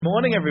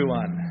Morning,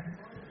 everyone.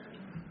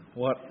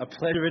 What a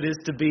pleasure it is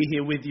to be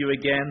here with you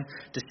again,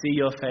 to see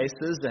your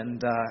faces,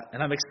 and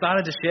I'm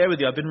excited to share with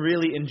you. I've been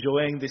really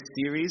enjoying this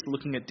series,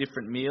 looking at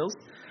different meals.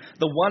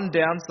 The one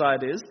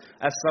downside is,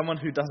 as someone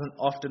who doesn't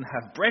often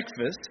have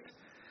breakfast,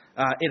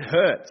 it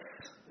hurts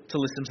to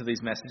listen to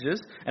these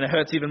messages, and it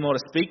hurts even more to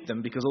speak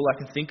them because all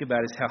I can think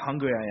about is how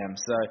hungry I am.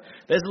 So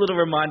there's a little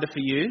reminder for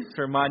you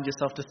to remind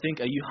yourself to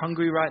think, are you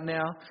hungry right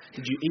now?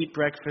 Did you eat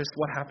breakfast?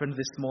 What happened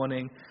this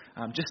morning?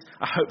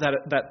 I hope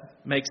that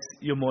makes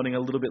your morning a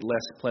little bit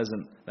less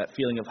pleasant, that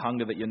feeling of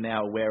hunger that you're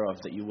now aware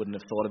of that you wouldn't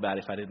have thought about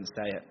if I didn't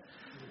say it.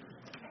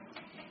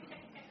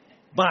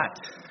 But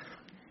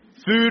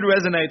food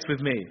resonates with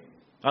me.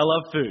 I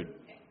love food.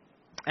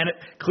 And it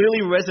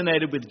clearly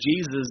resonated with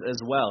Jesus as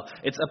well.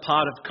 It's a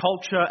part of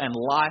culture and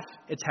life.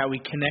 It's how we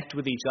connect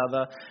with each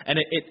other. And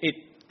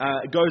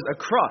it goes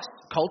across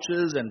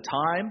cultures and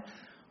time.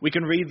 We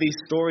can read these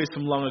stories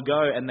from long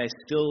ago and they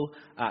still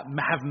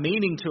have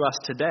meaning to us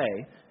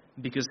today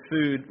because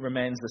food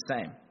remains the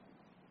same.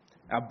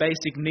 Our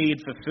basic need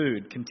for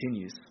food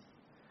continues.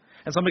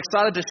 And so I'm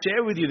excited to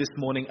share with you this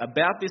morning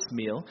about this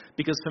meal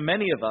because for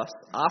many of us,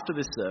 after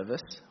this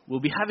service,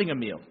 we'll be having a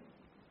meal.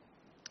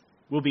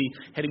 We'll be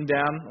heading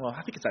down, well,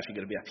 I think it's actually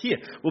going to be up here.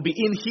 We'll be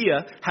in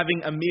here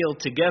having a meal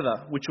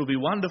together, which will be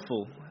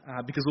wonderful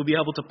because we'll be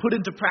able to put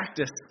into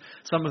practice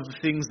some of the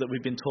things that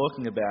we've been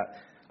talking about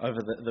over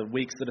the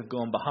weeks that have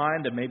gone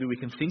behind, and maybe we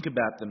can think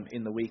about them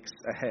in the weeks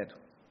ahead.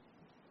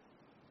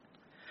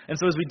 And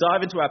so as we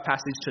dive into our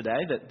passage today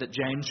that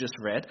James just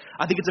read,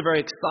 I think it's a very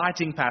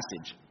exciting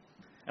passage.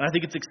 And I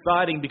think it's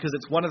exciting because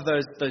it's one of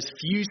those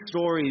few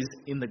stories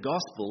in the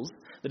Gospels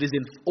that is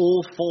in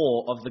all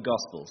four of the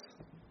Gospels.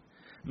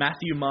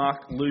 Matthew, Mark,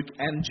 Luke,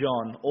 and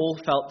John all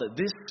felt that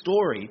this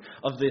story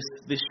of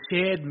this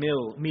shared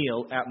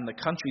meal out in the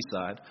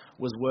countryside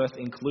was worth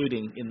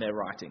including in their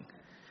writing.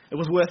 It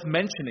was worth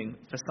mentioning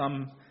for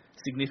some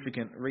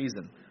significant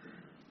reason.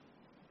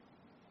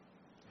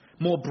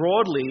 More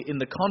broadly, in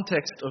the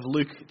context of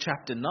Luke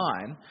chapter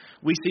 9,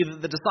 we see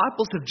that the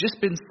disciples have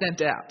just been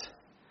sent out.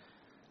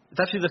 It's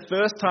actually the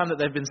first time that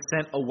they've been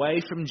sent away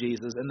from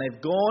Jesus, and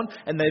they've gone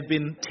and they've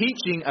been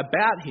teaching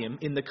about him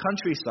in the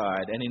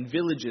countryside and in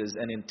villages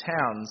and in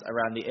towns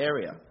around the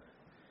area.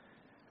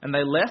 And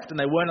they left and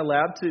they weren't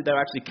allowed to. They were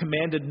actually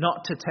commanded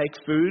not to take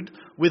food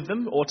with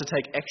them or to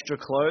take extra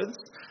clothes.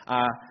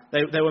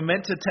 They were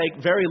meant to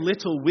take very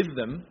little with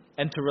them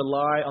and to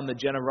rely on the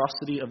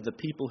generosity of the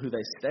people who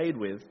they stayed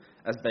with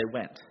as they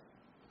went.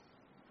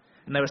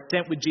 And they were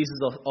sent with Jesus'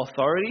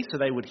 authority so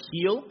they would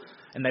heal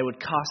and they would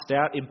cast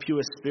out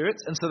impure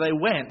spirits. And so they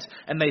went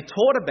and they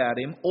taught about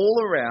him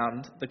all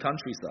around the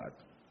countryside.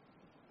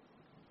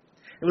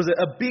 It was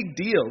a big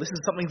deal. This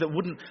is something that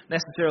wouldn't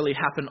necessarily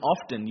happen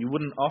often. You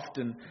wouldn't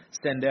often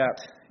send out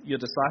your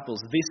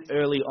disciples this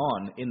early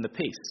on in the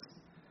piece.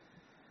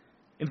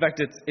 In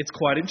fact, it's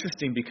quite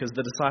interesting because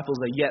the disciples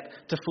are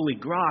yet to fully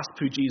grasp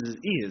who Jesus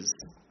is,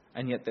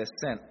 and yet they're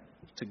sent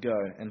to go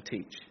and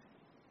teach.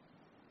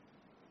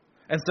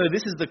 And so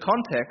this is the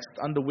context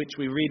under which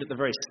we read at the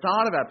very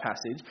start of our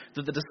passage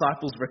that the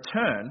disciples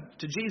return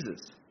to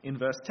Jesus in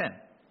verse 10.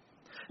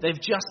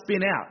 They've just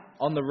been out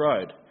on the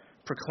road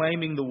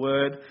proclaiming the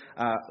word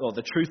or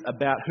the truth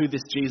about who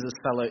this Jesus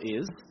fellow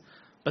is,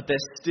 but they're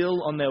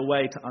still on their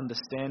way to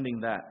understanding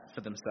that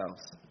for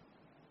themselves.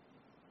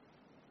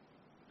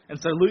 And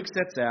so Luke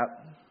sets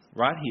out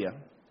right here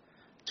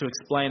to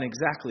explain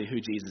exactly who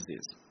Jesus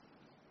is.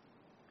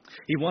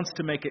 He wants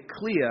to make it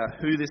clear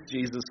who this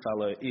Jesus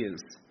fellow is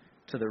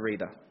to the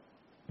reader.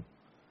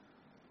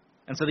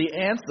 And so the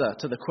answer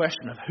to the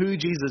question of who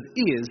Jesus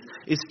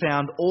is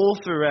found all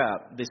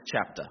throughout this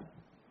chapter.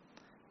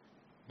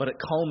 But it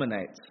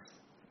culminates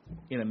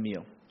in a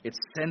meal. It's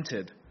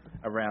centered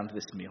around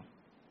this meal.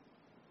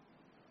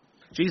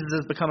 Jesus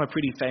has become a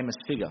pretty famous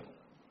figure.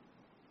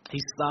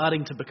 He's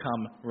starting to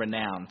become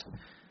renowned.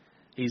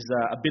 He's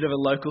a bit of a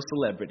local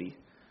celebrity.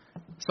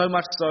 So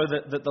much so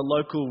that the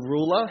local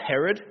ruler,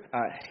 Herod,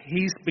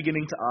 he's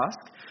beginning to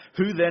ask,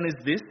 who then is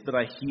this that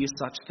I hear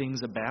such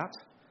things about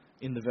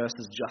in the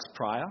verses just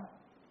prior?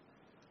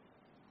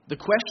 The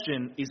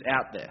question is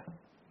out there,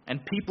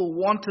 and people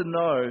want to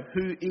know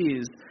who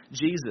is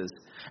Jesus.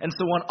 And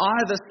so on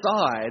either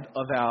side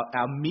of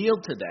our meal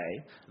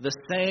today, the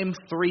same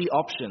three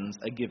options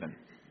are given.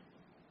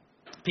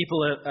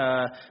 People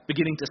are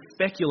beginning to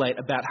speculate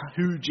about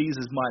who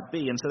Jesus might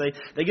be. And so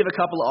they give a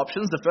couple of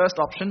options. The first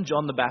option,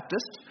 John the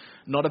Baptist,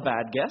 not a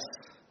bad guess,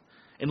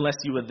 unless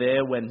you were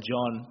there when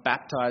John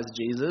baptized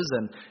Jesus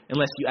and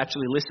unless you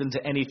actually listened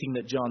to anything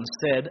that John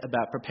said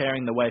about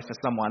preparing the way for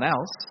someone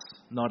else,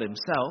 not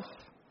himself.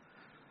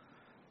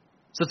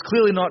 So it's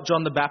clearly not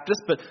John the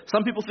Baptist, but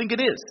some people think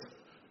it is.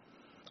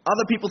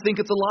 Other people think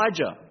it's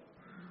Elijah,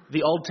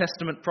 the Old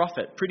Testament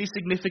prophet. Pretty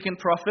significant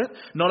prophet.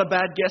 Not a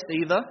bad guess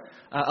either.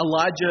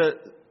 Elijah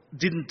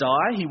didn't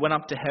die. He went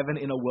up to heaven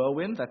in a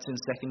whirlwind. That's in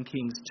 2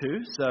 Kings 2.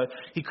 So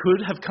he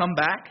could have come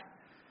back.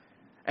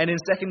 And in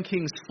 2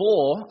 Kings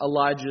 4,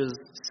 Elijah's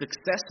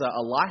successor,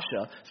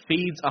 Elisha,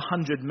 feeds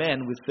 100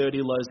 men with 30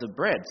 loaves of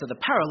bread. So the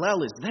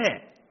parallel is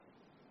there.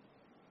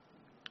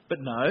 But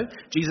no,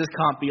 Jesus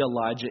can't be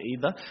Elijah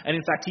either. And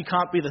in fact, he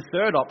can't be the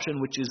third option,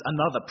 which is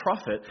another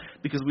prophet,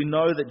 because we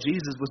know that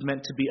Jesus was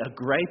meant to be a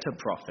greater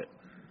prophet,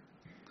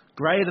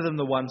 greater than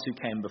the ones who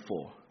came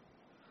before.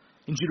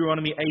 In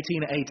Deuteronomy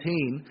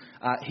 18:18,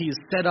 he is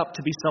set up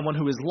to be someone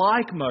who is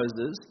like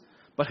Moses,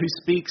 but who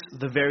speaks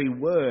the very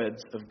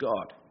words of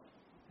God.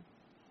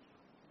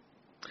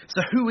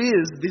 So who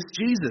is this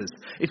Jesus?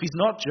 If he's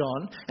not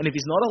John, and if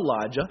he's not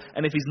Elijah,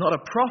 and if he's not a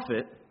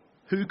prophet,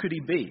 who could he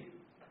be?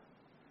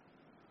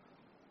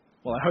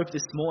 Well, I hope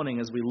this morning,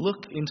 as we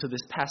look into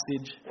this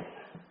passage,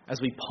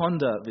 as we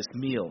ponder this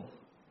meal,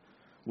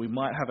 we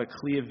might have a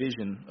clear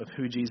vision of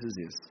who Jesus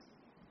is.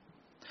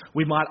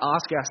 We might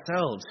ask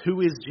ourselves,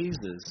 who is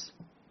Jesus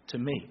to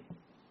me?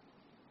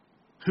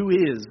 Who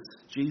is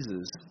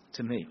Jesus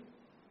to me?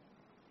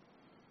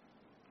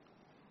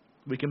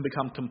 We can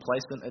become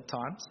complacent at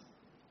times,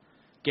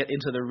 get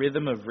into the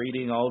rhythm of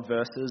reading old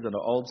verses and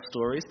old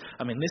stories.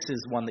 I mean, this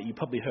is one that you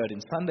probably heard in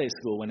Sunday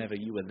school whenever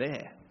you were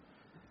there.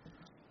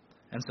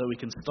 And so we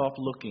can stop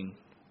looking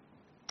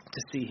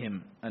to see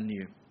him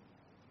anew.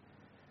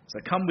 So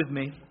come with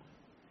me.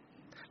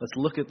 Let's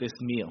look at this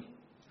meal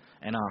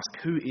and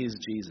ask, who is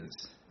Jesus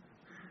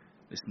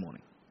this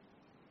morning?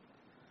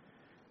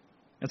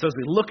 And so as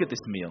we look at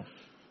this meal,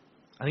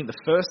 I think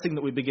the first thing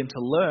that we begin to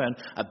learn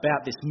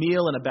about this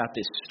meal and about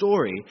this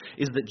story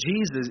is that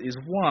Jesus is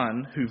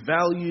one who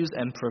values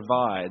and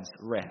provides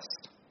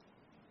rest.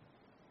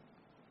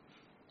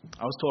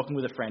 I was talking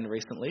with a friend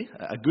recently,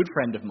 a good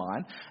friend of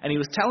mine, and he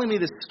was telling me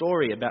this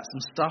story about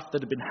some stuff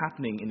that had been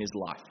happening in his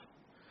life.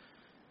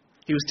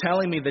 He was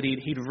telling me that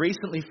he'd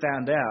recently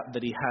found out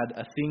that he had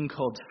a thing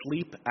called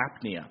sleep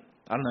apnea.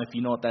 I don't know if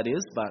you know what that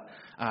is, but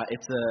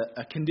it's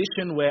a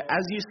condition where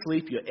as you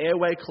sleep, your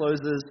airway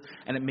closes,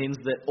 and it means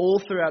that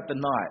all throughout the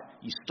night,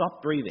 you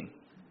stop breathing.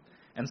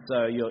 And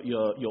so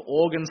your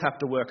organs have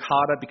to work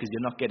harder because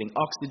you're not getting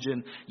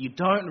oxygen. You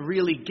don't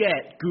really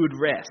get good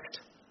rest.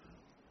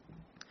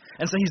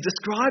 And so he's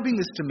describing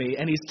this to me,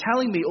 and he's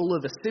telling me all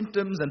of the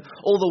symptoms and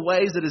all the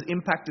ways that it has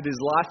impacted his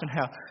life and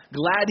how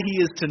glad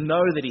he is to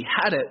know that he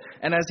had it.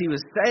 And as he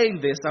was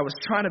saying this, I was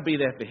trying to be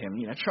there for him,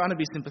 trying to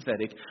be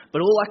sympathetic.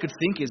 But all I could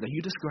think is, are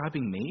you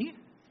describing me?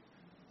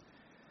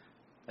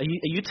 Are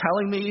you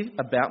telling me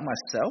about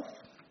myself?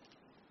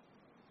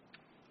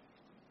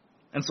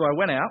 And so I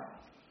went out,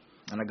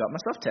 and I got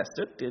myself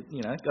tested,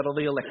 got all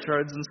the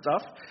electrodes and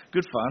stuff.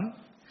 Good fun.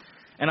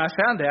 And I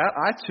found out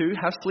I too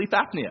have sleep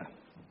apnea.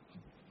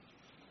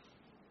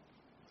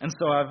 And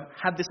so I've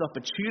had this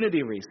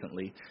opportunity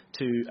recently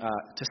to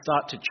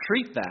start to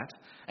treat that.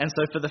 And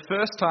so for the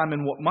first time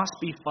in what must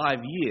be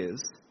 5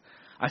 years,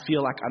 I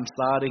feel like I'm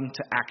starting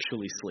to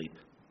actually sleep.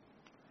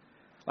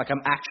 Like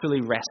I'm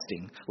actually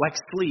resting. Like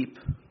sleep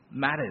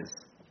matters.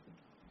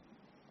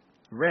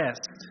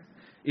 Rest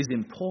is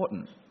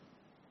important.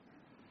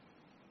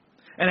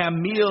 And our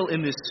meal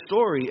in this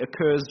story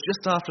occurs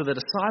just after the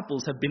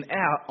disciples have been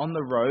out on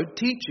the road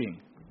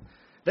teaching.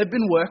 They've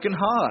been working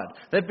hard.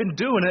 They've been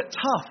doing it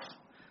tough.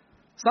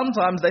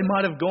 Sometimes they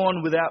might have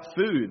gone without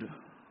food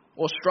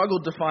or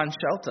struggled to find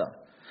shelter.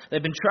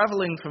 They've been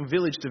traveling from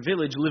village to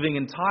village, living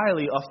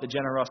entirely off the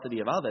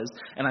generosity of others,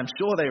 and I'm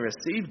sure they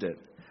received it,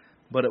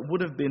 but it would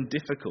have been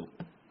difficult.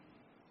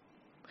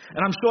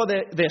 And I'm sure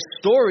their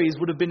stories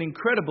would have been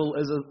incredible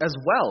as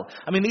well.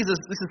 I mean, this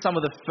is some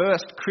of the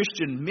first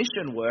Christian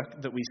mission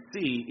work that we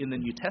see in the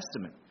New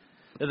Testament.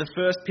 They're the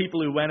first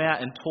people who went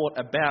out and taught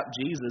about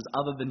Jesus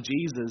other than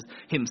Jesus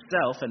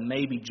himself and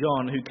maybe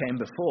John who came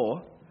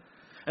before.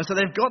 And so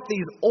they've got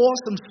these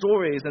awesome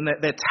stories, and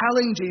they're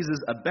telling Jesus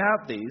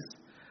about these,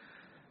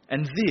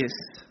 and this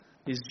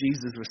is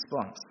Jesus'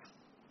 response.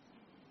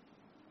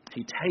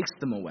 He takes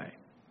them away,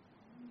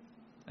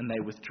 and they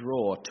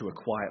withdraw to a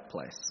quiet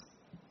place.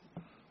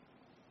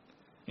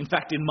 In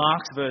fact, in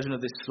Mark's version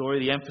of this story,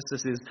 the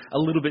emphasis is a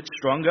little bit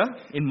stronger.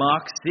 In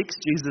Mark 6,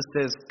 Jesus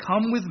says,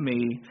 "Come with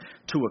me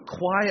to a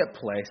quiet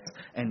place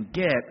and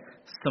get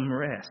some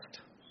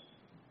rest."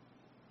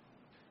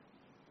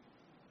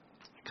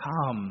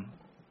 Come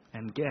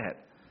and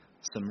get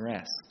some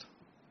rest.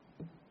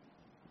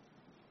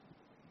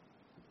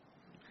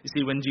 You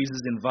see, when Jesus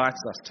invites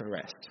us to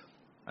rest,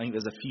 I think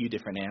there's a few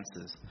different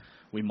answers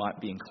we might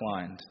be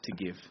inclined to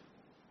give.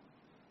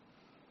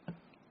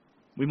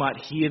 We might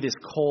hear this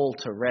call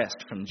to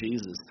rest from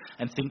Jesus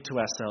and think to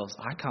ourselves,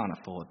 I can't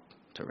afford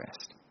to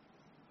rest.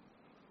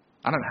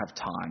 I don't have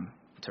time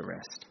to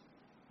rest.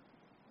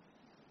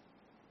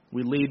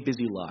 We lead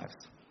busy lives.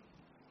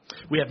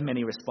 We have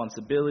many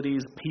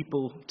responsibilities,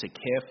 people to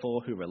care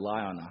for who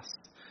rely on us.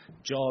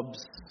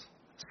 Jobs,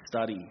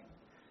 study,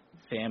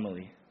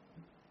 family.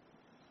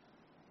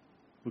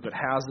 We've got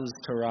houses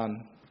to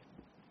run,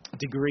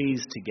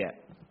 degrees to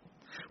get.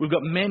 We've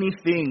got many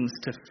things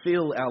to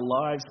fill our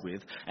lives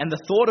with. And the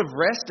thought of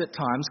rest at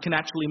times can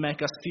actually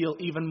make us feel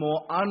even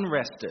more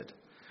unrested.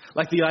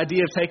 Like the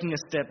idea of taking a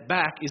step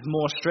back is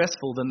more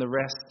stressful than the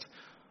rest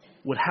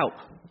would help.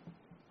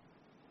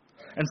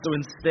 And so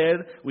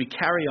instead, we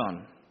carry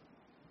on.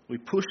 We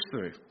push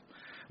through.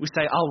 We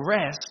say, I'll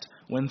rest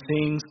when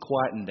things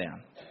quieten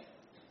down.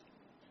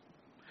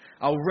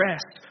 I'll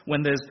rest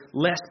when there's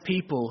less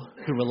people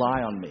who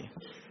rely on me,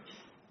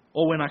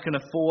 or when I can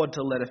afford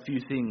to let a few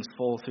things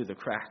fall through the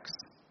cracks.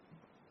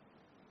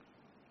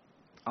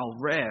 I'll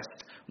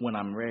rest when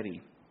I'm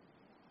ready.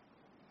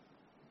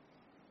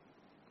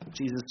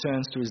 Jesus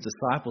turns to his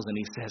disciples and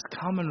he says,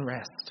 "Come and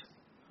rest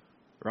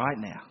right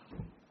now.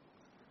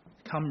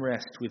 Come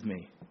rest with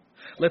me.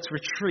 Let's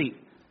retreat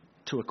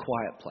to a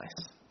quiet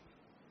place.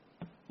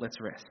 Let's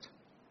rest."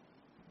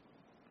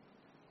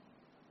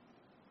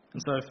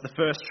 And so the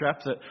first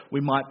trap that we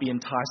might be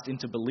enticed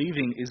into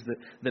believing is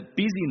that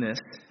busyness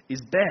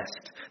is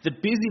best.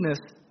 That busyness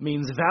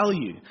means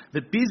value.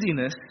 That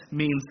busyness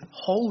means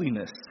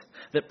holiness.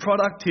 That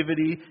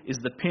productivity is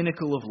the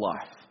pinnacle of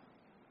life.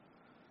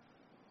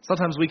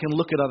 Sometimes we can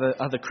look at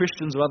other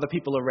Christians or other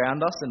people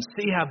around us and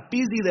see how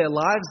busy their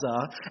lives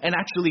are and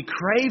actually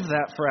crave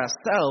that for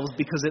ourselves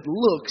because it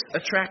looks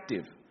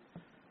attractive.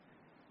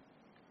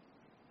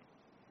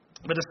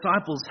 The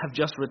disciples have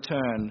just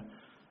returned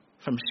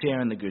from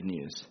sharing the good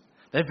news.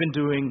 They've been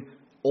doing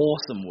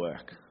awesome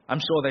work. I'm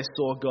sure they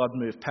saw God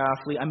move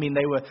powerfully. I mean,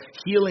 they were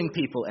healing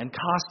people and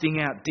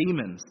casting out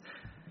demons.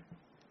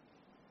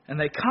 And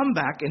they come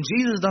back and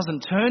Jesus doesn't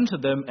turn to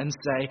them and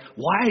say,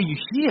 "Why are you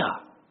here?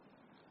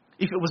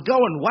 If it was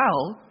going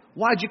well,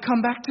 why'd you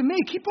come back to me?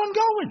 Keep on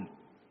going."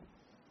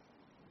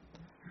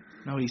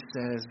 No, he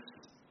says,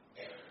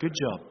 "Good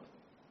job.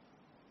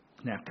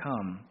 Now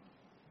come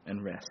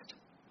and rest."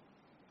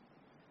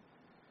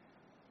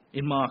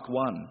 In Mark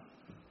 1,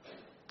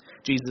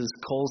 Jesus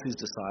calls his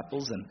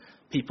disciples and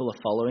people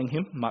are following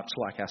him, much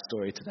like our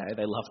story today.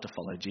 They love to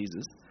follow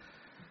Jesus.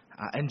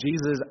 And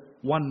Jesus,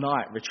 one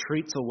night,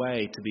 retreats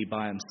away to be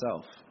by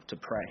himself, to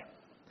pray.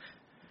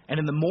 And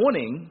in the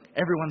morning,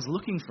 everyone's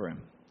looking for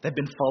him. They've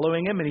been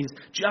following him, and he's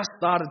just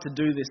started to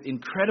do this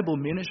incredible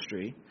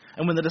ministry.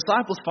 And when the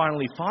disciples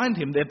finally find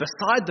him, they're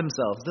beside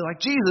themselves. They're like,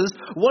 "Jesus,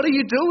 what are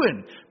you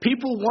doing?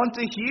 People want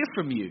to hear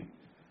from you.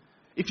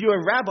 If you're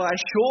a rabbi,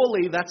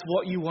 surely that's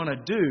what you want to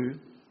do."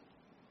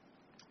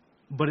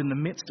 But in the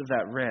midst of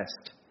that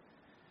rest,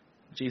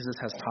 Jesus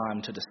has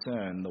time to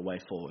discern the way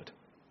forward.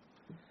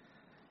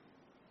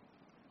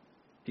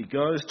 He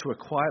goes to a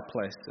quiet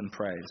place and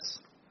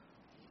prays.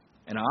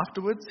 And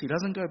afterwards, he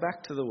doesn't go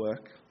back to the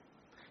work.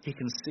 He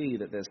can see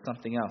that there's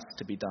something else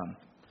to be done.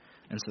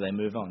 And so they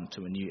move on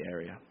to a new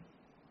area.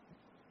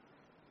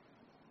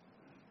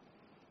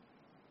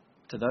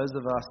 To those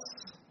of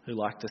us who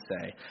like to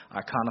say,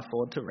 "I can't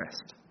afford to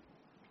rest,"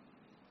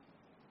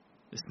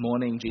 this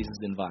morning Jesus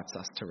invites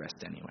us to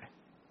rest anyway.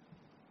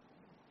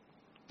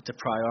 To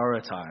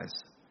prioritize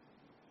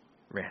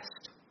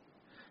rest.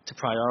 To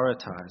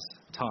prioritize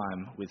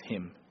time with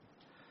him.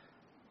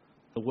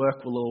 The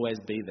work will always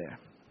be there.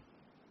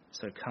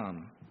 So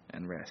come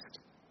and rest.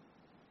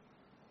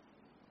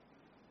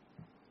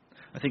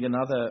 I think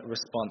another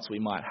response we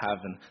might have,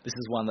 and this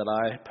is one that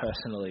I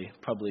personally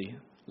probably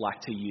like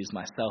to use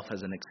myself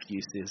as an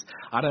excuse, is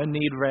I don't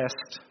need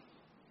rest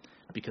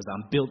because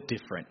I'm built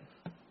different.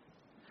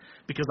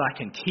 Because I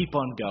can keep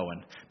on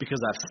going. Because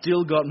I've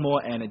still got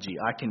more energy.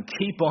 I can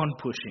keep on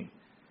pushing.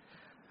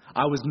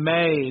 I was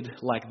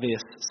made like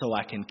this so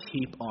I can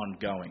keep on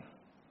going.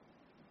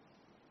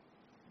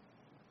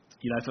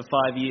 You know, for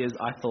 5 years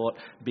I thought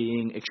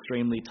being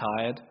extremely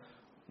tired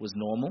was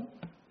normal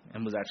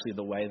and was actually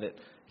the way that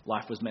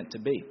life was meant to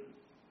be.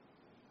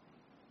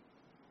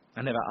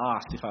 I never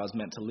asked if I was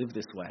meant to live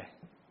this way.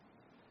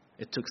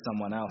 It took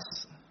someone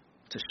else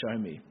to show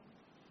me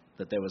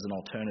that there was an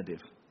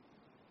alternative.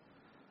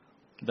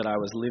 That I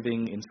was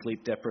living in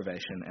sleep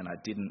deprivation and I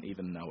didn't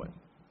even know it.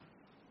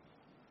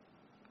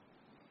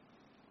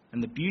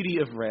 And the beauty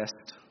of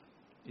rest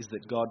is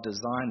that God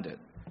designed it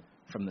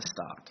from the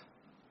start.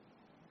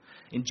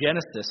 In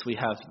Genesis, we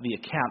have the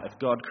account of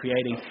God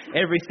creating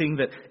everything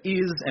that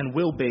is and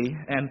will be.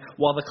 And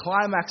while the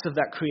climax of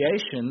that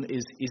creation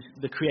is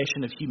the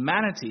creation of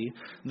humanity,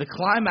 the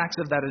climax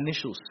of that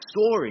initial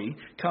story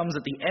comes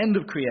at the end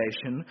of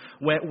creation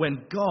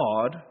when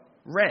God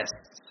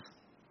rests.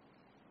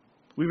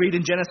 We read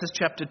in Genesis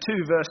chapter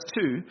 2, verse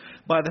 2,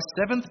 "By the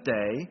seventh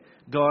day,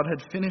 God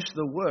had finished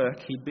the work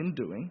he'd been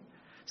doing.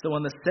 So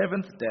on the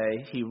seventh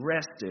day, he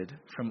rested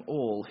from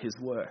all his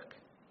work.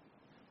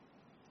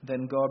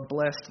 Then God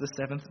blessed the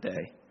seventh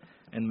day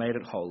and made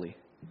it holy,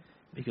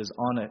 because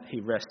on it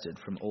he rested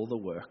from all the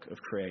work of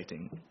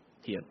creating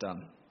he had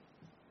done."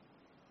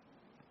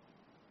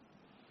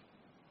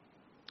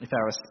 If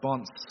our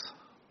response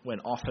when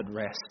offered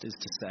rest is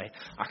to say,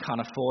 "I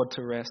can't afford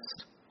to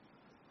rest,"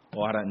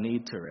 or "I don't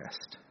need to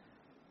rest,"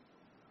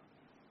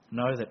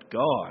 know that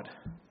God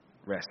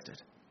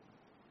rested.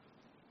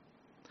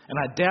 And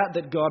I doubt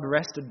that God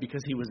rested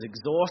because he was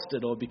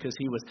exhausted or because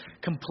he was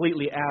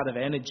completely out of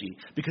energy,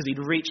 because he'd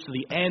reached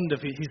the end of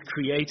his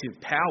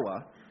creative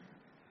power.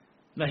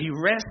 No, he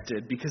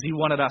rested because he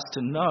wanted us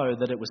to know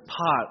that it was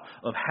part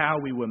of how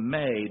we were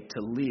made to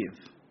live.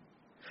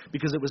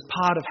 Because it was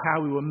part of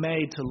how we were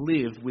made to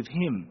live with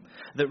him.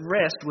 That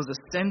rest was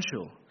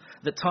essential.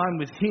 That time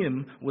with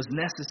him was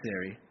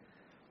necessary.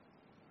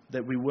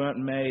 That we weren't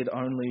made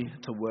only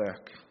to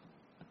work,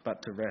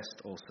 but to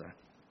rest also.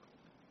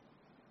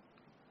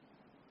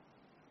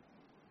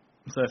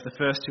 So if the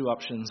first two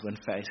options when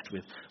faced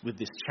with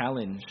this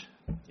challenge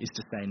is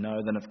to say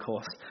no, then of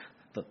course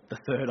the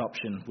third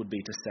option would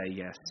be to say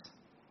yes.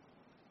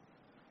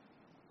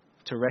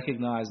 To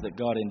recognize that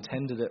God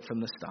intended it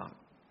from the start.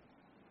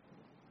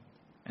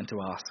 And to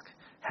ask,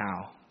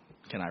 how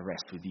can I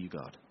rest with you,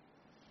 God,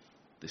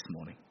 this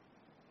morning?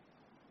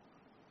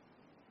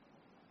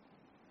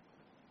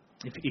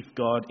 If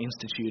God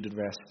instituted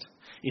rest,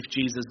 if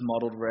Jesus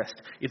modeled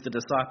rest, if the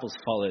disciples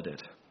followed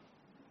it,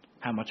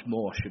 how much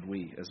more should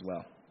we as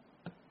well?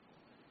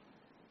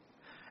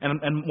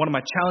 And one of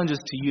my challenges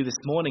to you this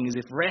morning is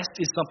if rest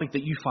is something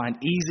that you find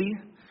easy,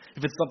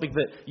 if it's something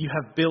that you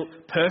have built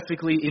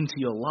perfectly into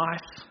your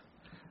life,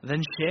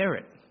 then share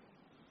it.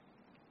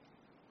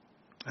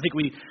 I think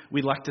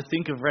we like to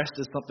think of rest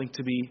as something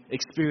to be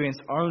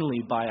experienced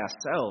only by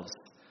ourselves.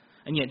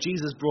 And yet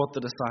Jesus brought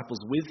the disciples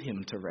with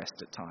him to rest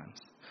at times.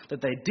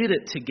 That they did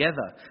it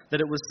together.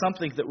 That it was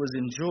something that was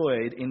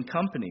enjoyed in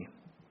company.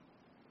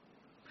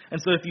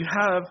 And so if you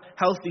have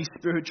healthy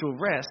spiritual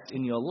rest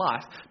in your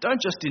life,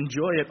 don't just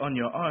enjoy it on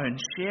your own.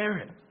 Share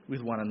it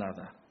with one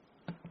another.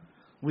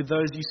 With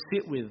those you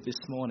sit with this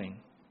morning.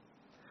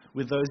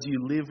 With those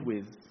you live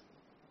with.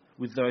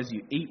 With those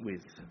you eat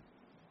with.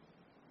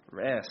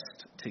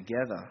 Rest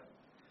together.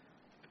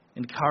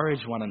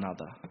 Encourage one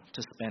another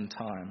to spend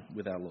time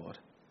with our Lord.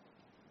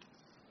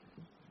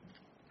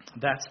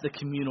 That's the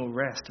communal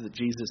rest that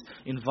Jesus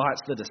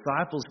invites the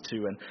disciples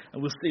to. And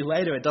we'll see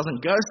later it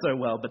doesn't go so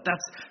well, but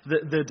that's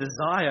the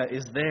desire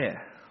is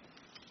there.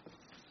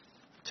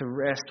 To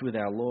rest with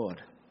our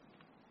Lord.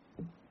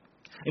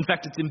 In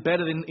fact, it's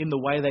embedded in the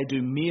way they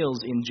do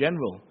meals in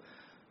general.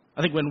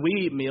 I think when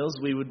we eat meals,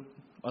 we would,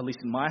 at least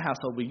in my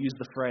household, we use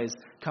the phrase,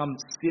 come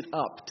sit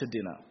up to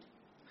dinner.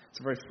 It's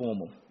very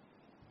formal,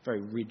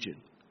 very rigid.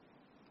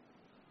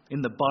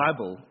 In the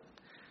Bible,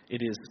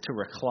 it is to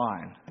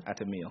recline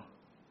at a meal.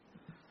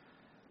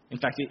 In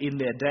fact, in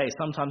their day,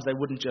 sometimes they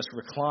wouldn't just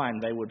recline,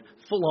 they would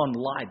full on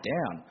lie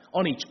down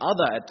on each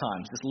other at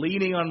times, just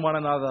leaning on one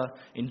another,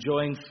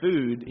 enjoying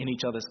food in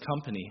each other's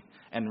company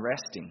and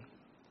resting.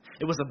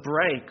 It was a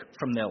break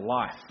from their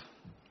life.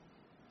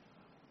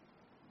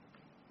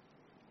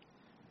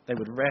 They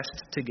would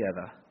rest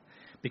together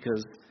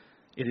because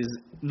it is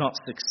not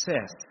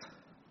success,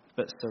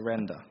 but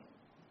surrender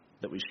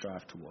that we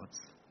strive towards.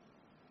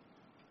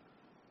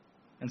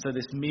 And so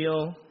this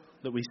meal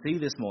that we see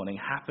this morning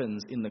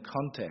happens in the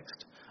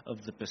context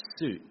of the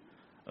pursuit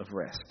of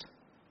rest.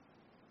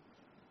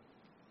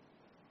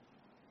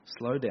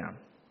 Slow down.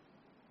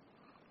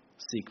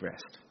 Seek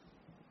rest.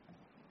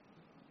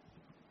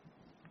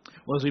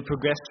 Well, as we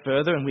progress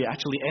further and we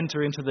actually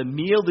enter into the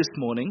meal this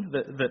morning,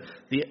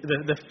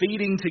 the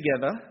feeding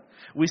together,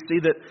 we see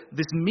that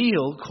this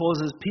meal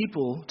causes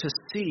people to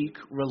seek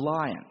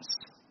reliance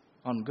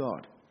on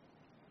God.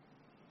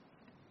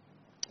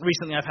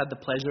 Recently, I've had the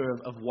pleasure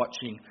of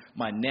watching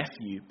my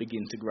nephew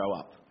begin to grow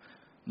up.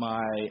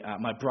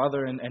 My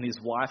brother and his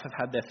wife have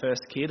had their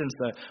first kid, and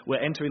so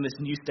we're entering this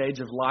new stage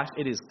of life.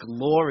 It is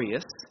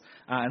glorious.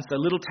 And so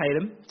little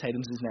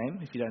Tatum's his name,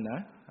 if you don't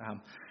know.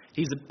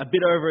 He's a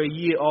bit over a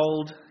year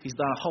old. He's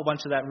done a whole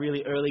bunch of that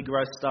really early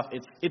growth stuff.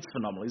 It's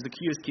phenomenal. He's the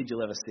cutest kid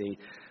you'll ever see.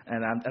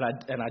 And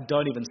I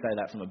don't even say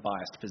that from a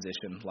biased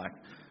position. Like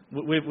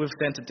we've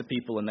sent it to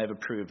people and they've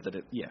approved that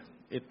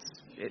it's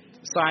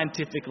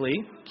scientifically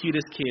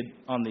cutest kid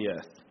on the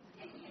earth.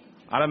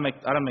 I don't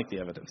make the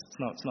evidence.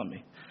 It's not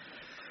me.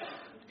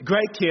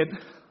 Great kid,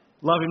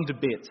 love him to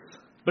bits.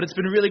 But it's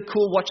been really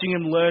cool watching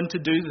him learn to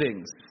do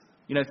things.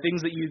 You know,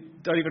 things that you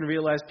don't even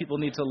realize people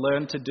need to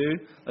learn to do.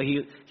 Like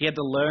he had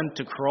to learn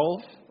to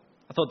crawl.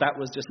 I thought that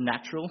was just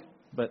natural,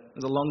 but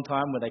there's a long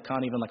time where they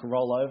can't even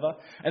roll over.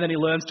 And then he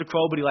learns to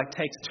crawl, but he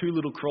takes 2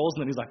 little crawls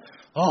and then he's like,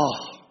 oh,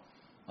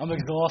 I'm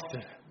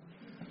exhausted.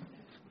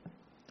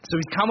 So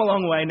he's come a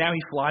long way. Now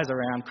he flies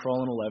around,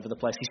 crawling all over the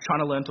place. He's trying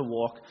to learn to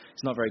walk.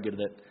 He's not very good at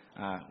it.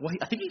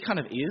 I think he kind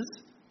of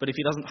is. But if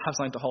he doesn't have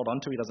something to hold on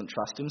to, he doesn't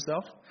trust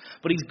himself.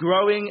 But he's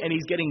growing and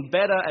he's getting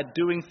better at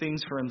doing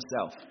things for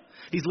himself.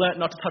 He's learned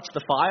not to touch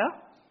the fire.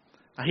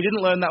 He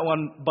didn't learn that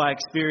one by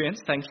experience,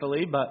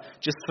 thankfully, but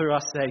just through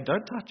us saying,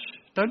 don't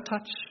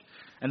touch.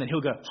 And then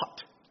he'll go,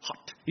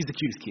 hot. He's the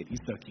cutest kid. He's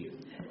so cute.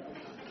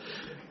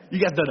 You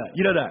guys know that.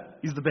 You know that.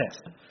 He's the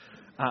best.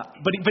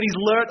 But he's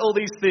learnt all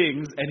these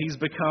things and he's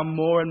become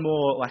more and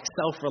more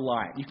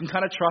self-reliant. You can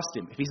kind of trust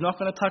him. If he's not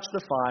going to touch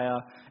the fire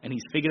and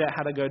he's figured out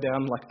how to go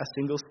down a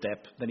single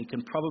step, then he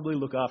can probably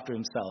look after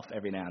himself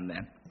every now and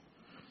then.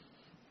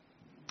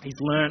 He's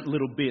learnt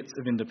little bits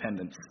of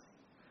independence.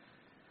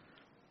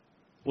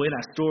 Well, in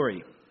our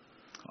story,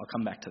 I'll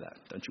come back to that,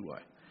 don't you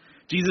worry.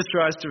 Jesus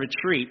tries to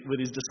retreat with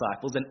his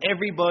disciples and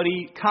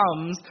everybody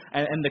comes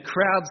and the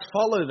crowds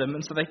follow them,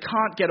 and so they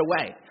can't get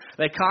away.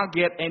 They can't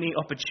get any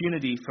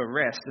opportunity for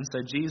rest. And so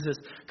Jesus,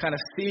 kind of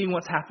seeing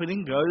what's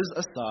happening, goes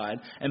aside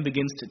and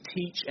begins to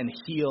teach and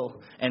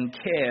heal and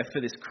care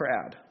for this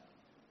crowd.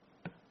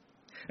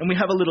 And we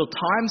have a little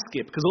time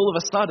skip because all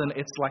of a sudden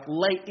it's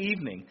late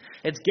evening.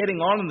 It's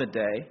getting on in the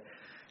day.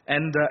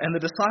 And the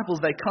disciples,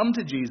 they come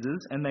to Jesus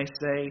and they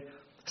say,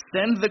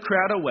 send the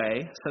crowd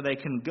away so they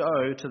can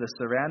go to the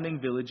surrounding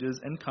villages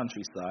and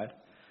countryside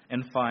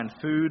and find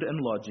food and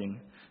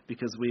lodging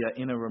because we are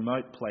in a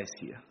remote place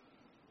here.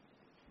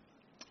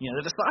 You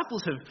know, the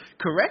disciples have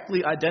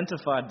correctly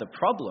identified the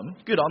problem.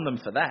 Good on them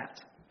for that.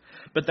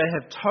 But they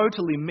have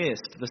totally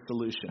missed the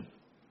solution.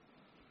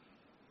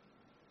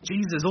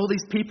 Jesus, all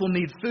these people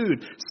need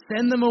food.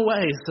 Send them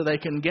away so they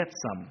can get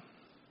some.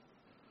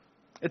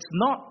 It's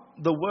not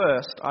the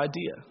worst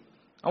idea.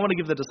 I want to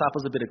give the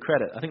disciples a bit of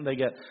credit. I think they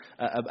get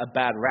a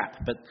bad rap,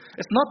 but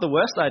it's not the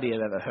worst idea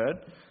I've ever heard.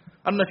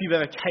 I don't know if you've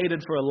ever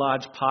catered for a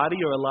large party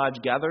or a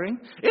large gathering.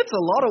 It's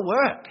a lot of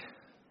work.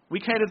 We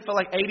catered for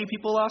like 80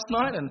 people last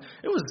night, and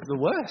it was the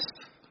worst.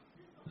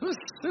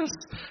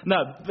 No,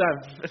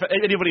 if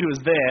anybody who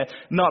was there,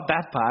 not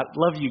that part,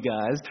 love you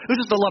guys. It was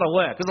just a lot of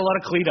work. There's a lot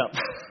of cleanup.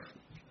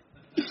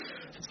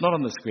 It's not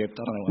on the script.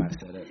 I don't know why I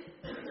said it.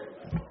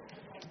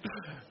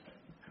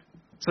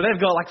 So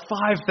they've got like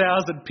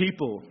 5,000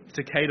 people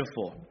to cater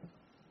for.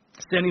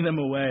 Sending them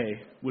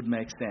away would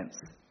make sense.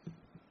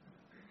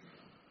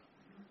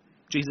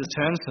 Jesus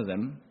turns to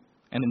them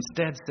and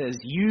instead says,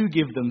 you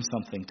give them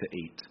something to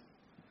eat.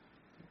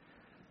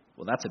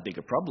 Well, that's a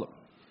bigger problem.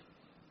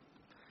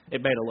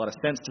 It made a lot of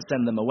sense to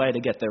send them away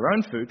to get their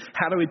own food.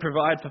 How do we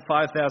provide for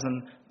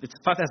 5,000? It's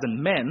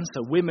 5,000 men,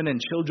 so women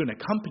and children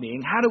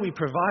accompanying. How do we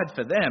provide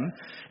for them?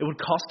 It would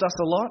cost us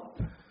a lot.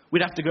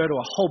 We'd have to go to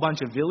a whole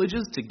bunch of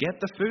villages to get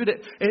the food.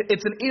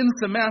 It's an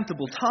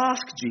insurmountable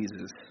task,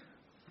 Jesus.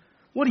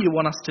 What do you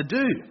want us to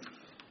do?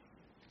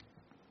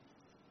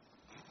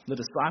 The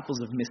disciples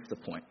have missed the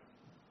point.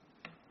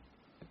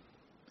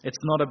 It's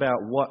not about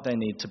what they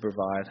need to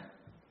provide.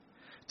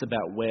 It's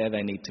about where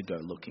they need to go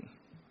looking.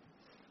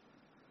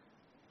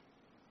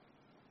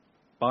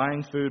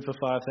 Buying food for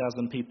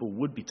 5,000 people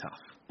would be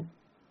tough.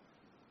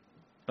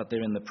 But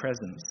they're in the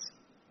presence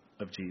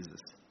of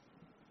Jesus.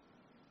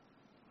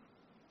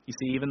 You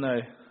see, even though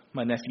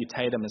my nephew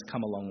Tatum has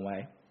come a long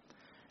way,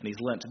 and he's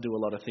learnt to do a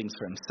lot of things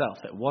for himself,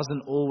 it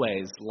wasn't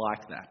always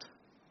like that.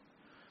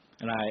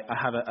 And I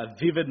have a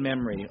vivid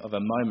memory of a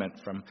moment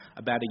from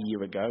about a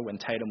year ago when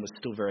Tatum was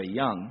still very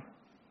young,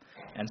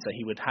 and so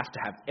he would have to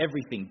have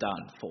everything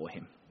done for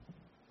him.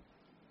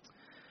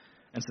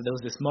 And so there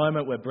was this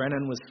moment where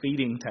Brennan was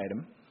feeding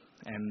Tatum,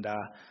 and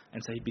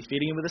so he'd be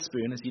feeding him with a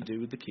spoon, as you do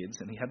with the kids,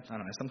 and he had, I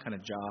don't know, some kind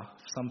of jar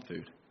of some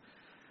food.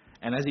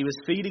 And as he was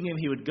feeding him,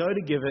 he would go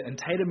to give it, and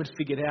Tatum had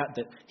figured out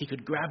that he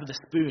could grab the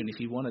spoon if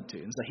he wanted to.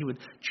 And so he would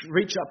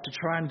reach up to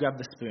try and grab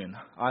the spoon,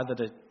 either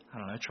to, I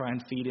don't know, try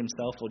and feed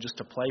himself or just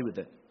to play with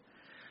it.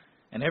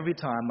 And every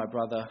time my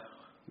brother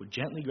would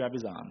gently grab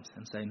his arms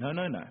and say, no,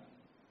 no, no,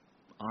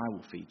 I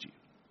will feed you.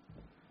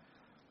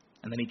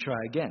 And then he'd try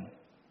again.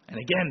 And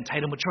again,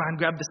 Tatum would try and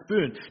grab the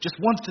spoon, just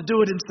wants to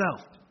do it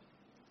himself.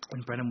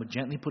 And Brennan would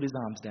gently put his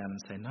arms down and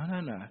say, no, no,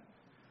 no,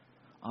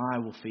 I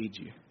will feed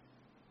you.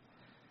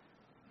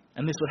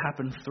 And this would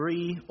happen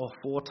 3 or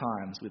 4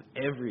 times with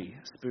every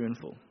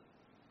spoonful.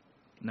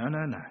 No,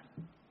 no, no,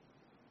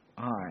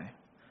 I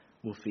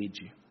will feed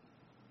you.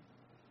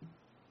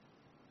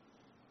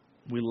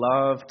 We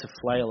love to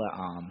flail our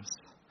arms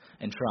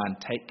and try and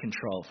take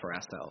control for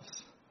ourselves.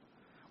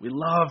 We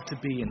love to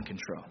be in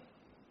control.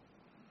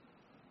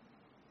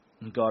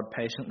 And God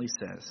patiently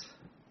says,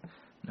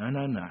 no,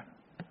 no, no,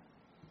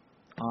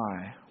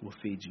 I will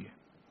feed you.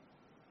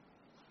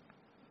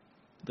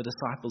 The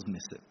disciples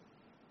miss it.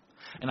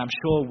 And I'm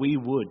sure we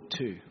would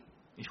too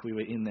if we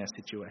were in their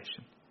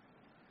situation.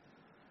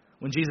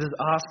 When Jesus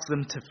asks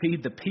them to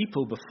feed the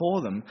people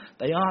before them,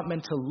 they aren't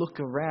meant to look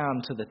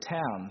around to the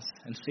towns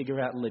and figure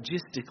out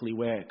logistically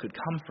where it could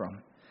come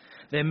from.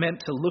 They're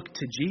meant to look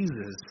to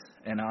Jesus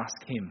and ask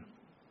him.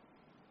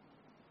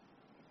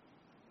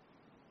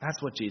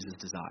 That's what Jesus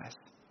desires,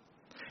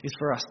 is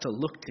for us to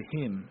look to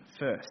him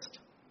first.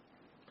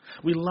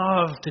 We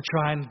love to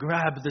try and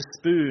grab the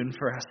spoon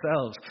for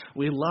ourselves.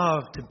 We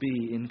love to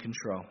be in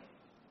control.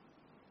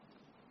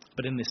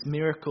 But in this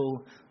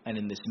miracle and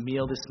in this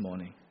meal this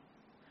morning,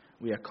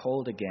 we are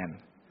called again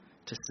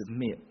to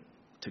submit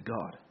to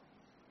God,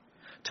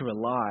 to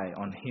rely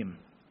on him.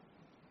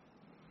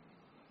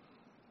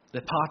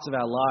 There are parts of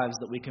our lives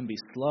that we can be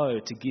slow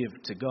to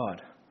give to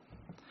God.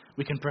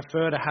 We can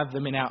prefer to have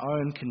them in our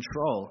own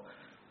control,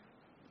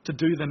 to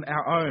do them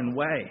our own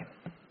way.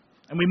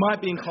 And we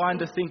might be inclined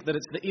to think that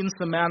it's the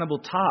insurmountable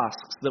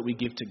tasks that we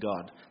give to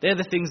God. They're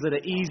the things that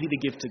are easy to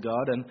give to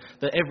God, and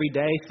the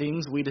everyday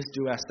things we just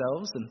do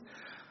ourselves. And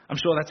I'm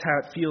sure that's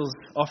how it feels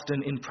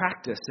often in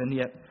practice. And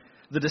yet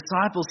the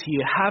disciples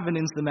here have an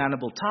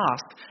insurmountable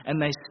task, and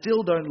they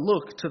still don't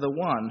look to the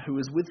one who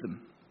is with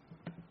them.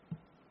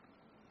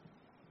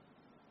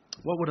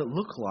 What would it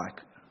look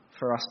like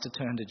for us to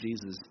turn to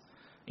Jesus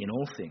in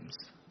all things,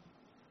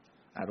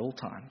 at all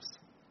times?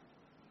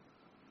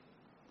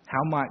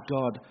 How might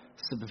God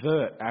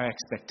subvert our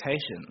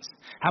expectations?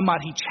 How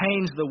might he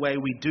change the way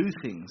we do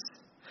things,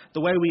 the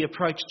way we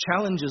approach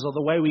challenges, or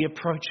the way we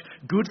approach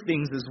good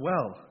things as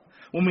well?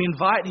 When we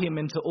invite him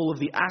into all of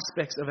the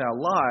aspects of our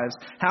lives,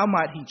 how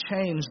might he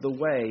change the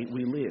way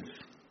we live?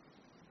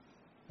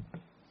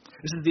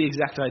 This is the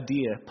exact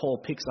idea Paul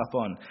picks up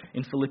on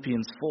in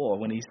Philippians 4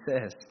 when he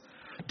says,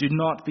 "Do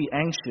not be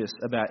anxious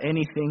about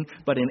anything,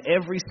 but in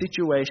every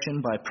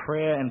situation by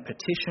prayer and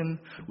petition,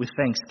 with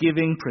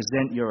thanksgiving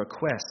present your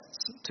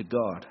requests to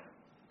God.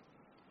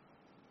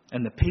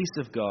 And the peace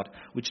of God,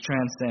 which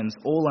transcends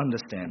all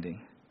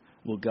understanding,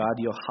 will guard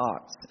your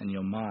hearts and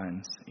your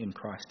minds in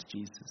Christ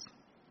Jesus."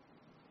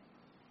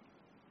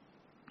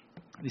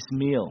 This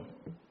meal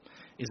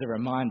is a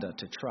reminder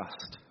to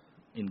trust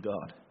in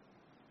God.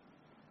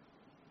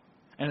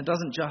 And it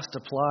doesn't just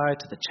apply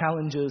to the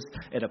challenges,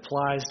 it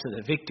applies to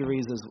the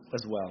victories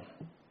as well.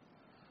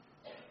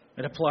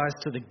 It applies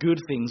to the good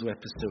things we're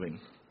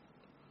pursuing,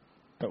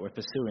 but we're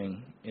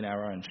pursuing in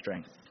our own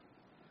strength.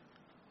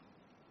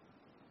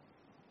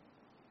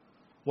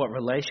 What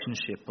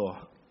relationship or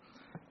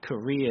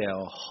career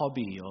or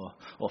hobby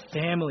or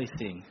family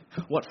thing,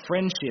 what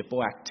friendship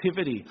or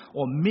activity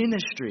or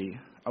ministry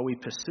are we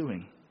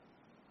pursuing?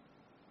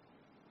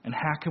 And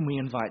how can we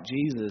invite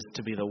Jesus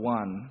to be the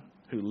one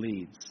who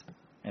leads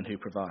and who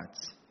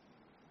provides?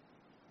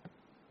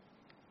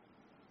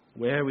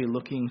 Where are we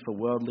looking for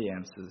worldly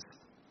answers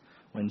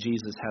when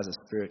Jesus has a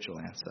spiritual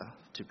answer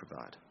to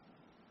provide?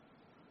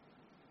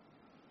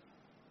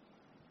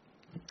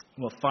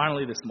 Well,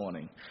 finally this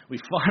morning, we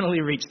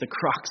finally reach the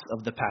crux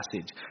of the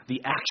passage,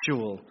 the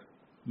actual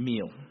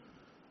meal.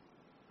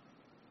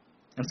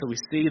 And so we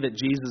see that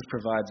Jesus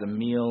provides a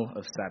meal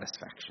of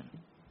satisfaction.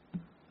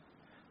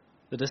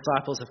 The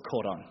disciples have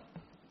caught on.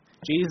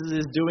 Jesus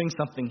is doing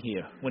something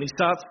here. When he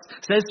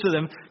says to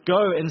them,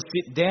 "Go and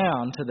sit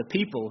down," to the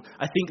people,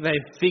 I think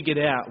they've figured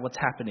out what's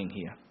happening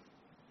here.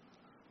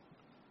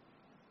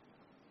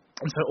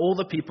 And so all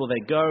the people,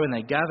 they go and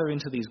they gather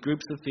into these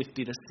groups of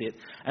 50 to sit.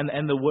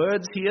 And the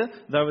words here,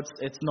 though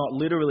it's not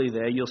literally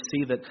there, you'll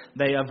see that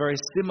they are very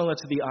similar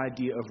to the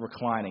idea of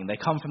reclining. They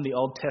come from the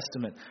Old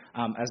Testament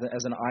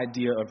as an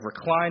idea of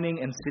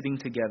reclining and sitting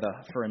together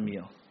for a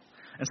meal.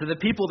 And so the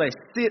people, they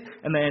sit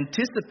and they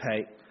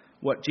anticipate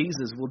what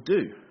Jesus will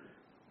do.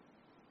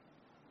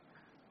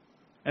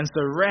 And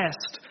so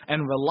rest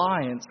and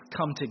reliance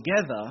come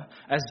together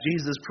as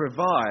Jesus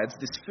provides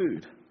this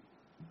food.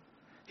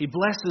 He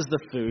blesses the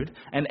food,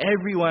 and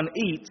everyone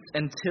eats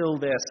until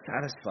they're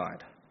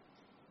satisfied.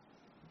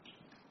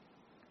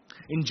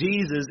 In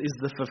Jesus is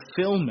the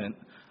fulfillment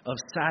of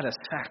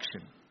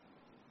satisfaction,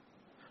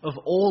 of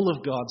all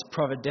of God's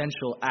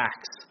providential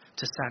acts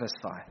to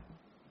satisfy.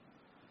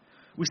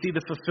 We see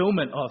the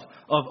fulfillment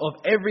of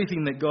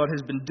everything that God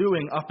has been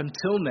doing up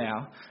until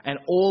now, and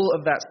all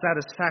of that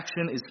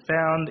satisfaction is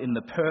found in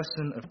the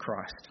person of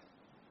Christ.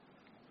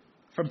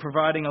 From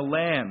providing a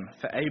lamb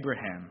for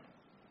Abraham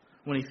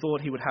when he thought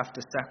he would have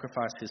to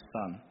sacrifice his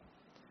son,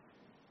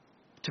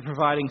 to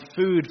providing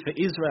food for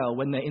Israel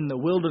when they're in the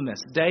wilderness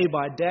day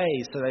by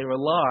day so they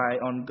rely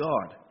on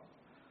God,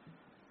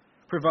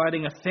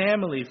 providing a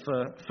family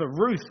for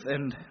Ruth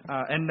and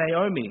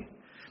Naomi,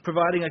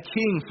 providing a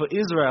king for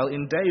Israel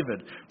in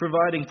David,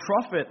 providing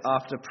prophet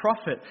after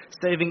prophet,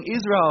 saving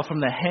Israel from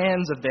the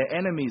hands of their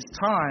enemies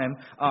time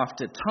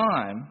after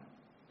time.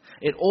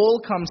 It all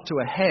comes to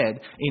a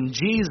head in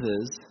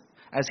Jesus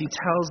as he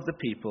tells the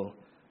people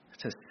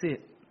to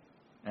sit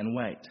and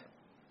wait.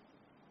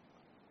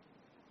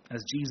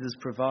 As Jesus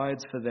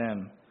provides for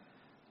them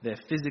their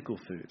physical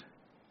food,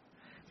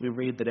 we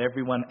read that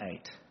everyone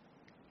ate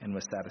and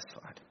was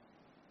satisfied.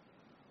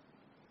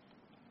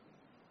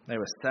 They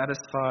were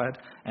satisfied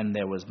and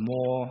there was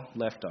more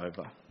left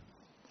over.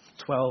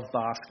 12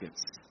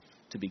 baskets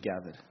to be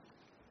gathered.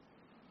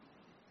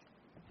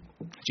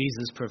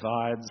 Jesus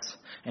provides,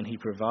 and he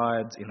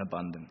provides in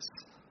abundance.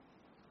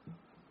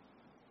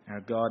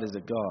 Our God is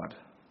a God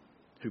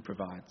who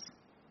provides.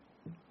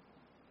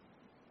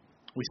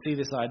 We see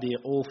this idea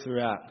all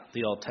throughout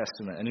the Old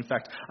Testament. And in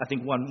fact, I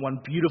think one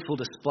beautiful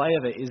display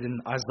of it is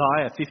in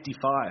Isaiah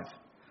 55.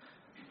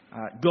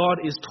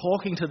 God is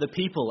talking to the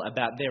people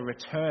about their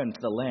return to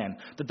the land,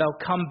 that they'll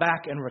come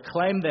back and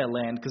reclaim their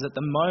land because at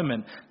the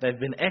moment they've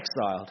been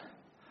exiled.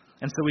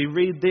 And so we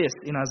read this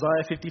in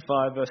Isaiah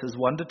 55 verses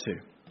 1 to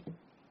 2.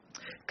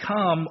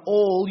 "Come,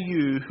 all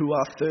you who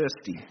are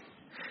thirsty,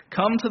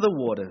 come to the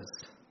waters.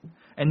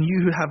 And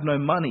you who have no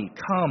money,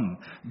 come,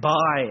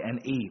 buy and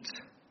eat.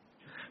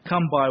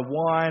 Come buy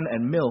wine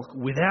and milk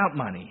without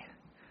money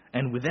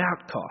and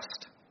without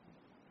cost.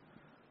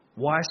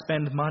 Why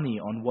spend money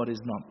on what is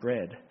not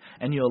bread,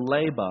 and your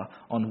labor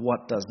on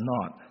what does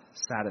not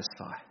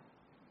satisfy?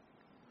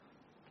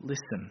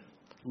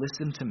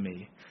 Listen to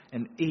me,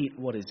 and eat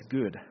what is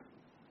good,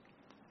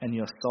 and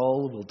your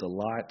soul will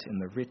delight in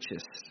the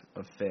richest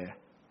of fare."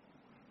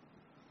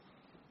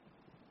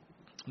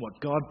 What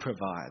God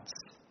provides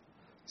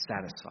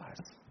satisfies,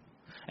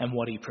 and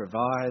what he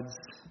provides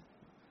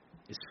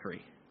is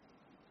free.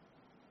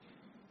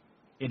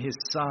 In his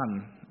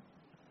Son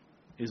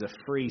is a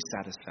free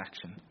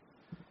satisfaction,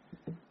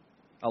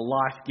 a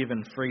life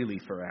given freely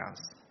for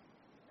ours.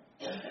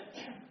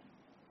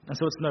 And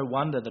so it's no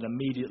wonder that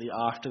immediately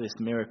after this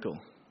miracle,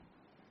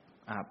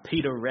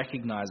 Peter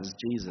recognizes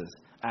Jesus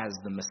as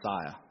the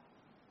Messiah.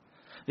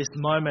 This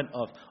moment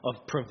of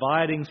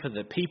providing for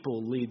the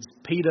people leads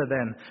Peter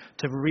then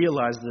to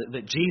realize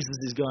that Jesus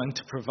is going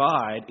to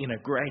provide in a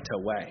greater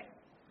way.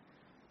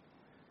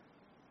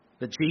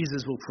 That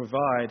Jesus will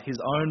provide his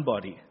own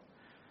body,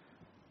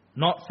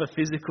 not for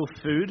physical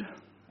food,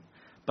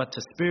 but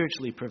to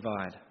spiritually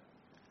provide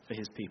for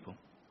his people.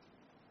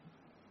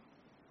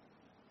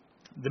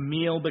 The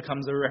meal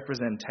becomes a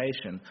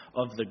representation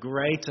of the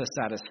greater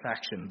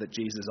satisfaction that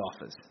Jesus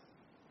offers.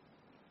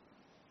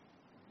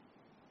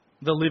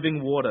 The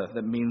living water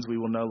that means we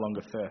will no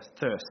longer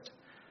thirst.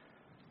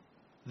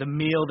 The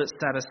meal that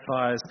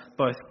satisfies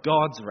both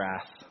God's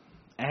wrath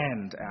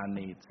and our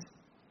needs.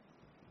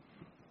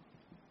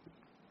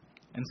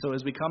 And so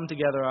as we come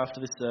together after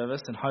this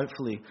service, and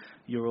hopefully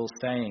you're all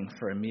staying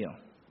for a meal,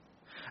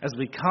 as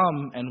we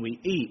come and we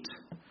eat,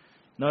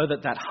 know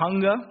that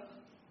hunger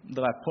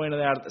that I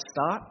pointed out at the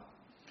start,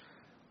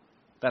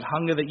 that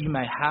hunger that you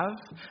may have,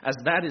 as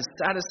that is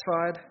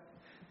satisfied,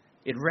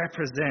 it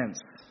represents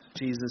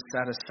Jesus'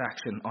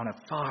 satisfaction on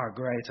a far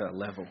greater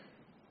level.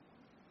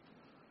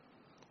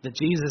 That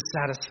Jesus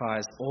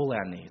satisfies all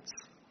our needs.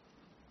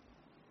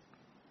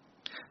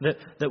 That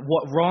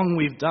what wrong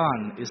we've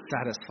done is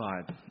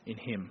satisfied in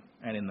him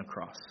and in the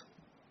cross.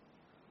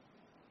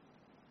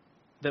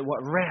 That what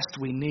rest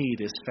we need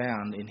is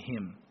found in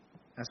him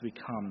as we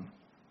come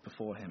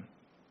before him.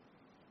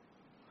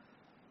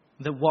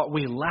 That what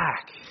we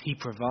lack, he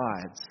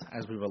provides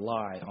as we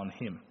rely on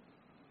him.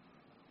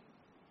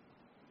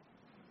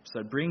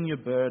 So bring your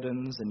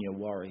burdens and your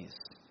worries.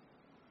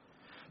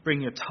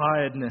 Bring your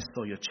tiredness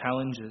or your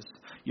challenges,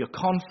 your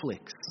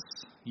conflicts,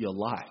 your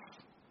life.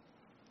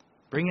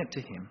 Bring it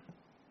to him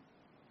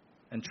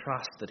and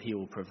trust that he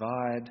will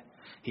provide,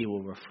 he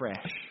will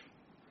refresh,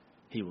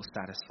 he will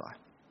satisfy.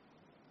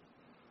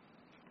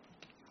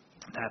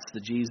 That's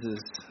the Jesus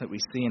that we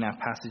see in our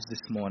passage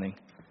this morning.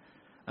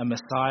 A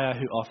Messiah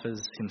who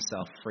offers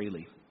himself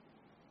freely,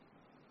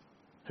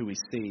 who we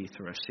see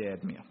through a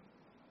shared meal.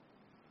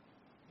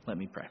 Let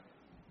me pray.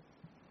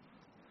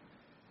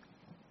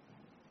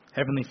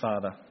 Heavenly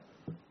Father,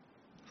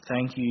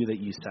 thank you that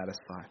you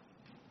satisfy.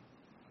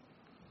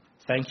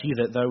 Thank you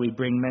that though we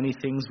bring many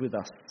things with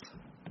us,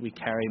 we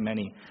carry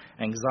many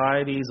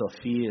anxieties or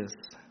fears,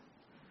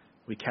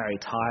 we carry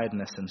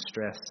tiredness and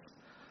stress.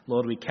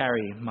 Lord, we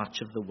carry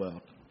much of the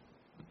world,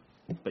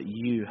 but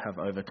you have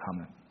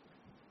overcome it.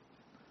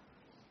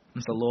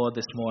 And so, Lord,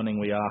 this morning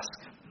we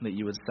ask that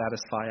you would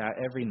satisfy our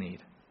every need,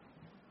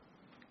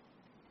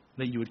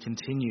 that you would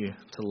continue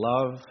to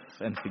love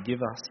and forgive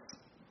us,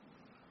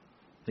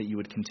 that you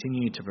would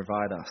continue to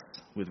provide us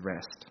with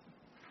rest.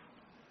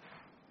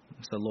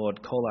 So,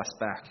 Lord, call us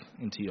back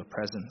into your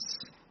presence.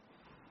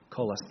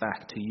 Call us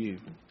back to you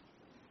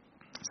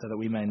so that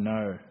we may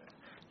know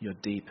your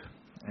deep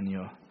and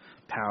your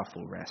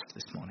powerful rest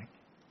this morning.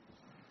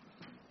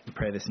 We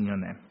pray this in your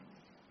name.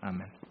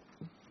 Amen.